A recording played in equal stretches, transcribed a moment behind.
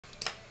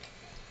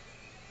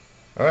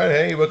Alright,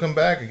 hey, welcome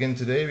back again.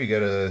 Today we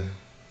got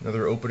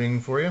another opening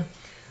for you.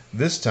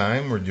 This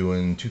time we're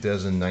doing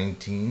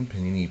 2019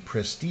 Panini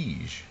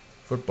Prestige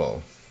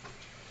Football.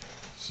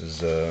 This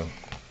is a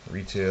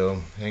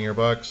retail hanger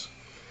box.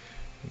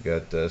 We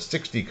got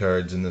 60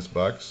 cards in this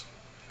box.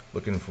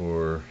 Looking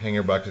for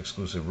hanger box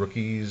exclusive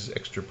rookies,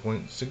 extra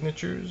point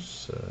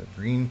signatures,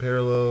 green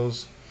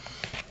parallels.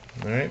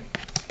 Alright,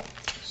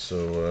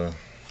 so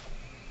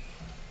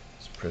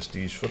it's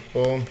Prestige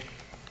Football.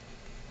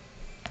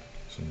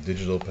 Some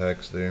digital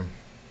packs there.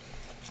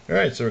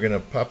 Alright, so we're going to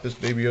pop this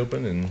baby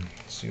open and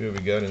see what we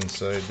got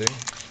inside there.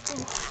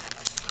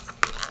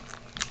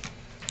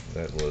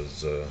 That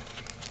was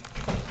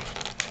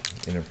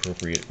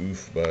inappropriate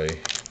oof by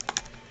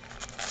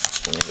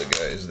one of the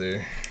guys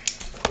there.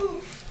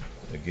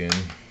 Again,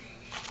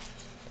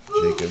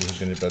 Jacob,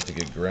 who's about to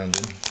get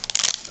grounded.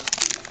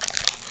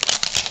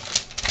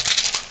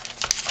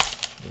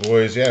 The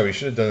boys, yeah, we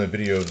should have done a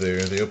video there.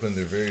 They opened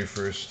their very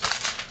first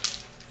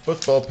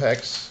football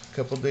packs a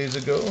couple days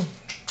ago.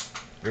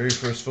 Very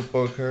first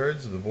football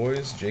cards of the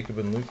boys, Jacob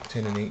and Luke,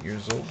 10 and 8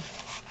 years old.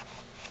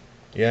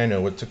 Yeah, I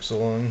know, what took so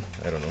long?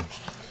 I don't know.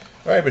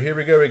 Alright, but here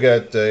we go. We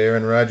got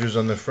Aaron Rodgers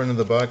on the front of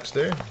the box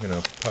there. I'm going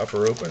to pop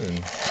her open and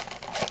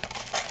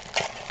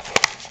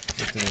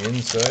get to the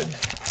inside.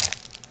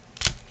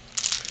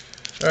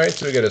 Alright,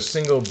 so we got a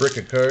single brick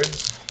of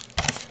cards.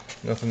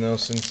 Nothing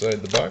else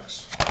inside the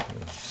box.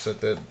 Set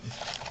that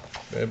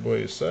bad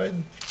boy aside.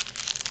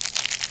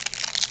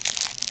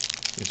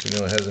 In case you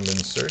know it hasn't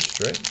been searched,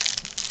 right?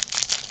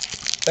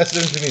 That's the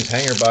difference between these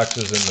hanger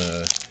boxes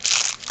and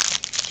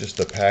just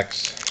the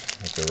packs,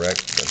 like the rack,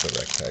 not the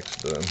rack packs,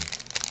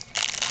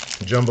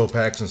 the jumbo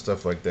packs and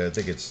stuff like that.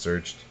 They get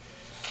searched.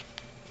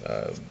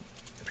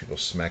 People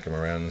smack them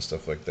around and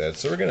stuff like that.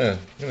 So we're gonna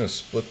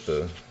split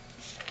the.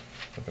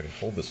 If I can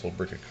hold this whole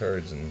brick of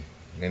cards and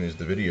manage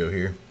the video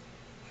here.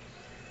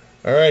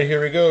 All right,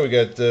 here we go. We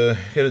got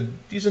a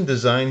decent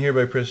design here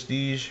by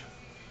Prestige.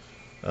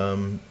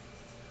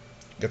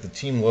 Got the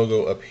team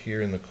logo up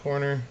here in the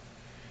corner.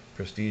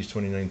 Prestige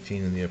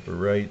 2019 in the upper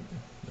right.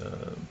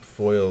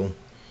 Foil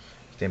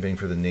stamping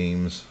for the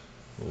names.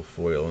 A little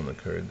foil on the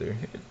card there.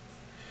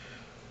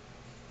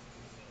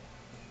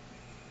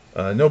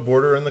 No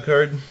border on the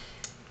card,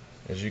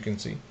 as you can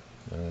see.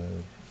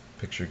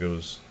 Picture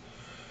goes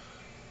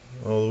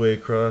all the way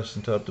across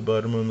and top to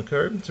bottom on the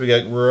card. So we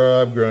got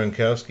Rob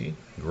Gronkowski,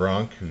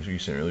 Gronk, who's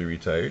recently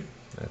retired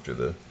after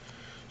the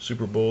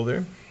Super Bowl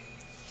there.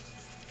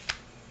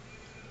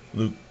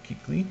 Luke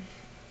Kuechly,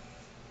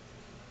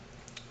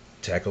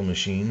 tackle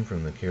machine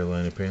from the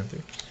Carolina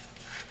Panthers.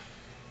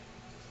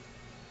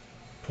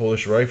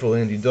 Polish Rifle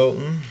Andy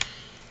Dalton,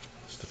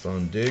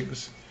 Stephon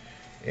Diggs,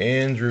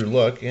 Andrew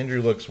Luck.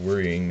 Andrew Luck's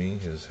worrying me,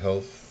 his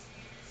health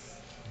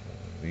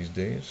these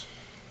days.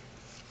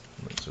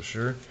 I'm not so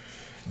sure.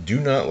 Do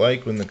not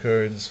like when the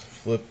cards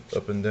flip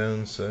up and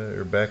down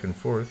or back and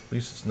forth. At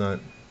least it's not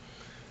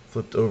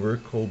flipped over.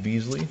 Cole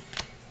Beasley,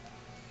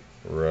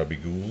 Robbie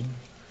Gould.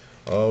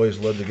 Always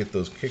love to get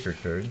those kicker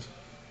cards.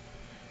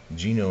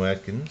 Geno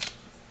Atkins.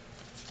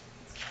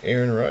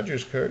 Aaron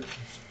Rodgers card,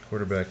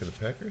 quarterback of the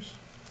Packers.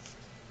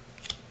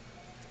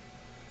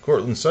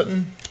 Cortland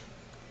Sutton.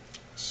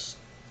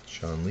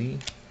 Sean Lee.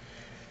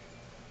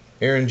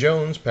 Aaron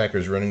Jones,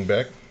 Packers running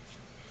back.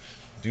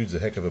 Dude's a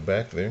heck of a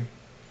back there.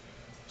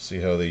 See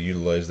how they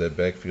utilize that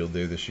backfield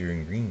there this year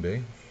in Green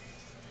Bay.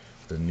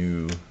 The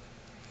new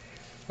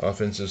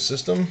offensive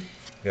system.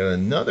 Got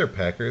another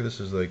Packer. This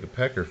is like a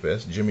Packer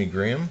fest. Jimmy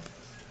Graham.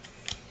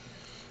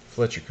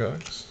 Fletcher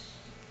Cox.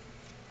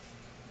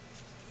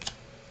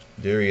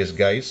 Darius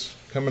Geis.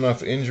 Coming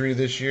off injury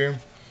this year.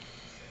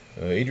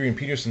 Adrian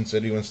Peterson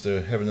said he wants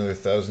to have another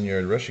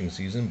 1,000-yard rushing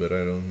season, but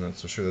I'm not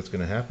so sure that's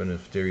going to happen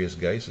if Darius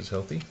Geis is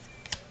healthy.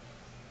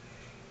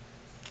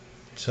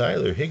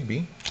 Tyler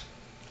Higbee.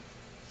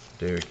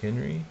 Derrick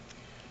Henry.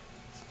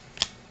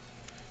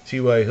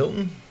 T.Y.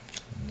 Hilton.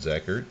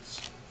 Zach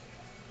Ertz.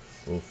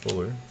 Will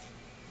Fuller.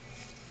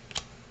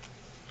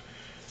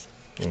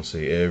 I won't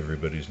say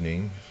everybody's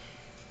name.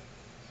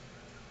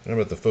 I don't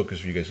know about the focus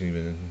if you guys can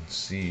even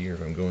see, or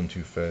if I'm going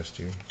too fast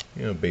here.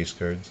 You know, base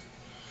cards.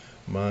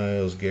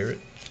 Myles Garrett.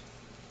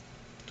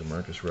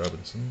 Demarcus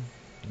Robinson.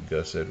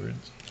 Gus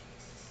Edwards.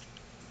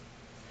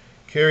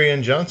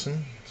 Kerryon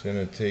Johnson. It's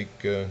going to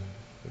take a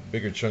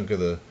bigger chunk of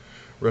the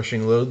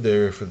rushing load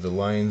there for the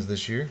Lions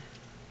this year.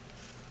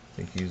 I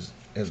think he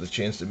has the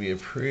chance to be a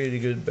pretty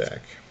good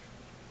back.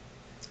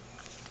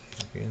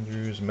 Mark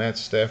Andrews. Matt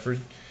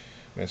Stafford.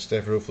 Matt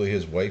Stafford, hopefully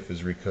his wife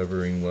is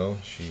recovering well.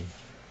 She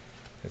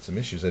had some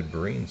issues, had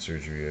brain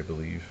surgery, I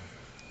believe.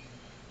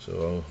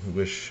 So we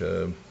wish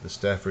the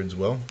Staffords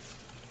well.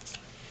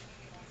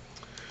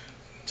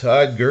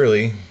 Todd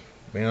Gurley.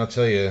 Man, I'll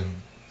tell you,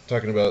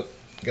 talking about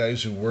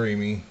guys who worry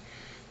me,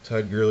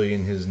 Todd Gurley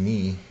and his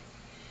knee.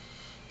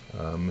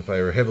 If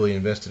I were heavily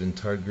invested in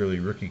Todd Gurley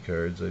rookie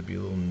cards, I'd be a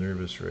little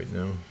nervous right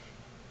now.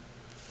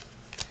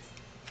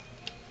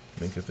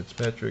 Minka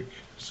Fitzpatrick.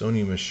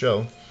 Sony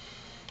Michel.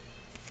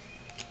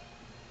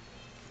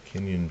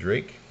 Kenyon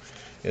Drake.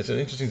 It's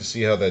interesting to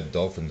see how that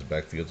Dolphins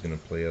backfield is going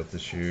to play out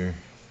this year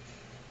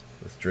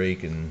with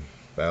Drake and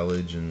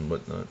Ballage and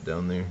whatnot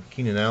down there.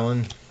 Keenan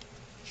Allen.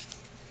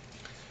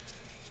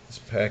 This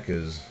pack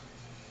is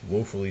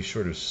woefully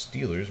short of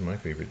Steelers, my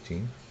favorite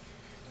team.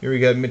 Here we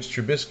got Mitch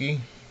Trubisky.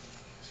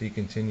 So he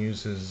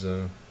continues his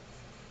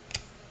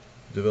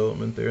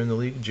development there in the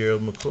league.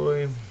 Gerald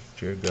McCoy,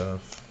 Jared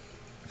Goff,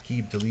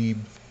 Aqib Talib,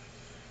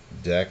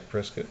 Dak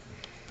Prescott,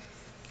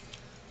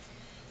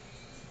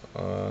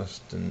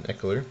 Austin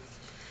Eckler.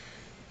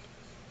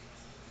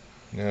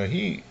 Now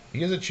he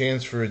has a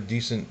chance for a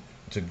decent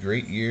to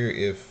great year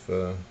if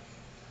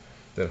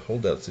that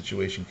holdout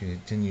situation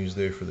continues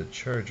there for the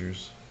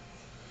Chargers.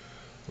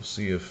 We'll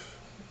see if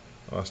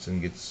Austin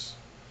gets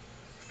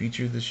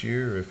featured this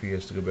year or if he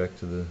has to go back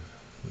to the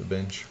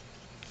bench.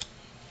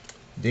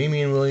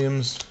 Damian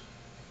Williams,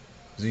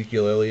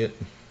 Ezekiel Elliott.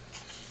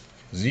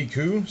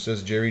 Zeku,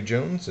 says Jerry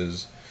Jones,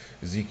 as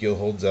Ezekiel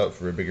holds out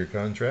for a bigger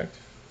contract.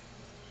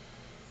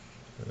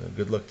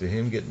 Good luck to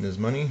him getting his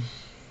money.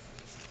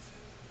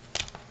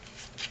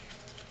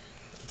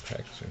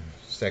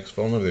 Stacks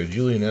falling over there.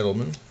 Julian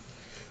Edelman.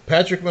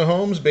 Patrick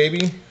Mahomes,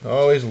 baby.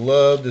 Always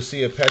love to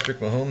see a Patrick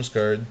Mahomes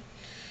card.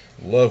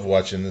 Love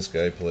watching this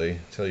guy play.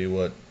 Tell you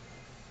what,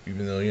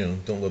 even though, you know,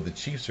 don't love the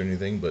Chiefs or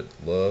anything, but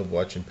love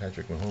watching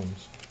Patrick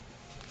Mahomes.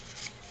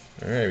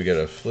 Alright, we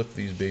gotta flip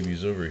these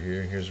babies over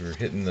here. Here's where we're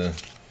hitting the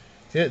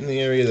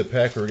area of the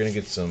pack where we're gonna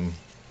get some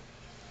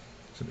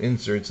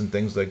inserts and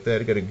things like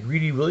that. I got a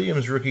Greedy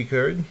Williams rookie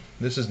card.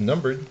 This is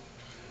numbered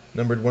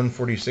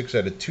 146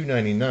 out of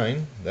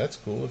 299. That's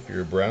cool. If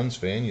you're a Browns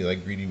fan, you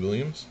like Greedy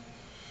Williams.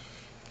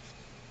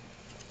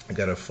 I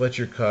got a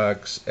Fletcher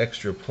Cox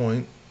extra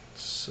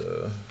points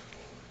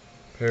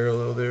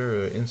parallel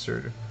there,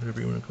 insert, whatever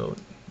you want to call it.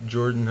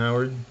 Jordan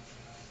Howard.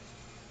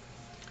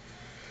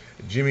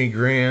 Jimmy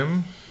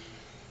Graham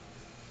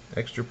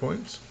extra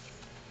points.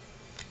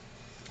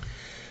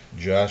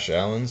 Josh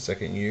Allen,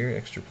 second year,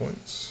 extra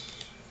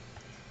points.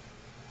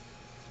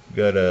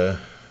 Got a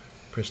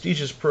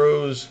Prestigious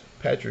Pros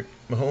Patrick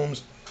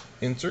Mahomes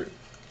insert.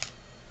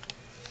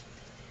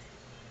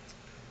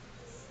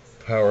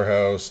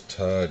 Powerhouse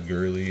Todd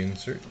Gurley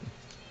insert.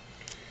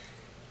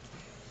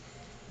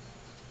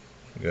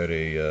 Got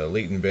a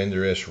Leighton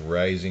Vander Esch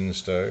Rising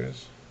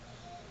Stars.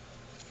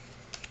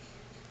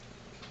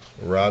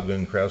 Rob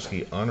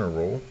Gronkowski Honor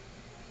Roll.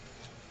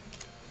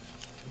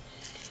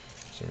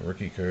 Some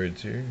rookie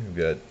cards here. We've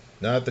got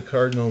not the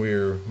Cardinal we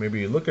were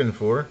maybe looking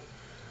for,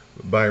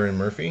 Byron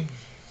Murphy.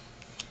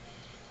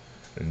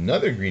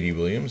 Another Greedy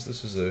Williams.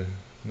 This is a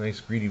nice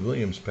Greedy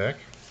Williams pack.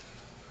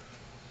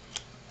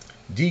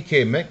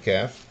 DK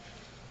Metcalf.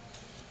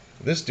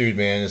 This dude,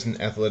 man, is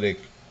an athletic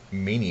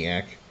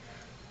maniac.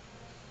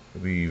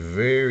 It'll be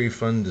very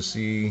fun to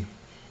see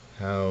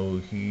how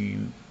he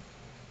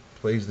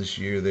plays this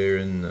year there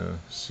in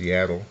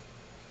Seattle.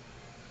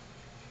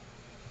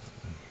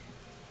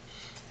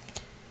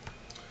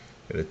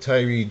 Got a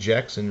Tyree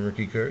Jackson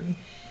rookie card.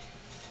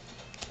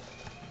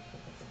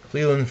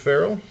 Cleveland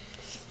Farrell.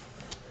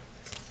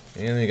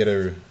 And they got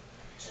a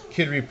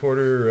Kid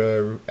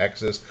Reporter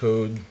access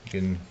code. You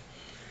can,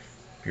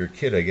 if you're a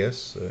kid, I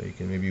guess, you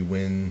can maybe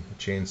win a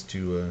chance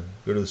to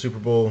go to the Super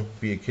Bowl,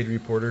 be a Kid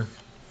Reporter.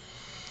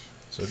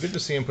 So good to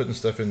see him putting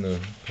stuff in the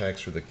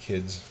packs for the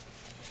kids.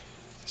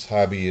 This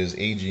hobby is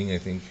aging, I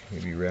think,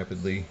 maybe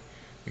rapidly.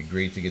 It'd be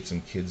great to get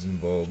some kids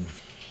involved.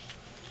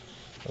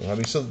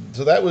 So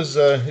that was,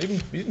 you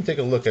didn't take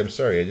a look, I'm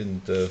sorry, I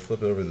didn't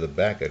flip it over to the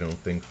back, I don't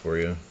think, for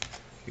you.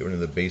 Get one of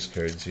the base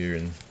cards here,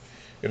 and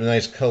got a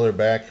nice color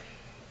back.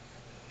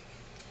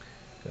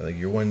 Got like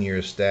your 1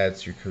 year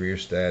stats, your career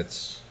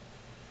stats,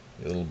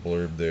 a little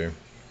blurb there.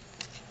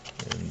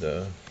 And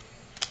so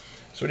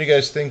what do you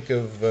guys think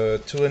of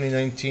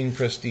 2019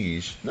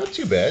 Prestige? Not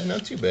too bad,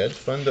 not too bad.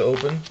 Fun to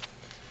open.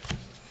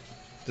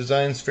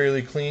 Design's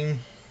fairly clean.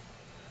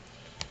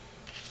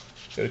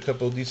 Got a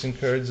couple of decent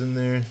cards in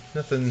there.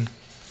 Nothing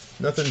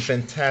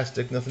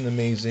fantastic, nothing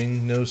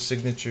amazing. No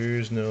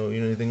signatures, no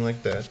anything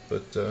like that.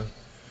 But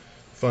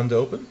fun to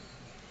open.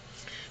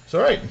 So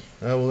alright,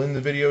 we'll end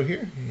the video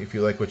here. If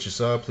you like what you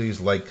saw, please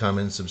like,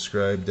 comment,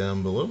 subscribe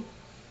down below.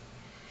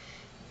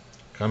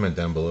 Comment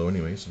down below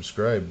anyway.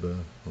 Subscribe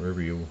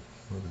wherever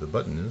the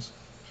button is.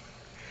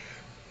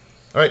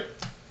 Alright,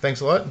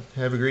 thanks a lot.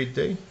 Have a great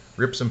day.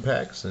 Rip some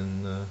packs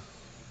and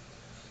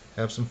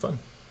have some fun.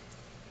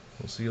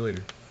 We'll see you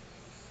later.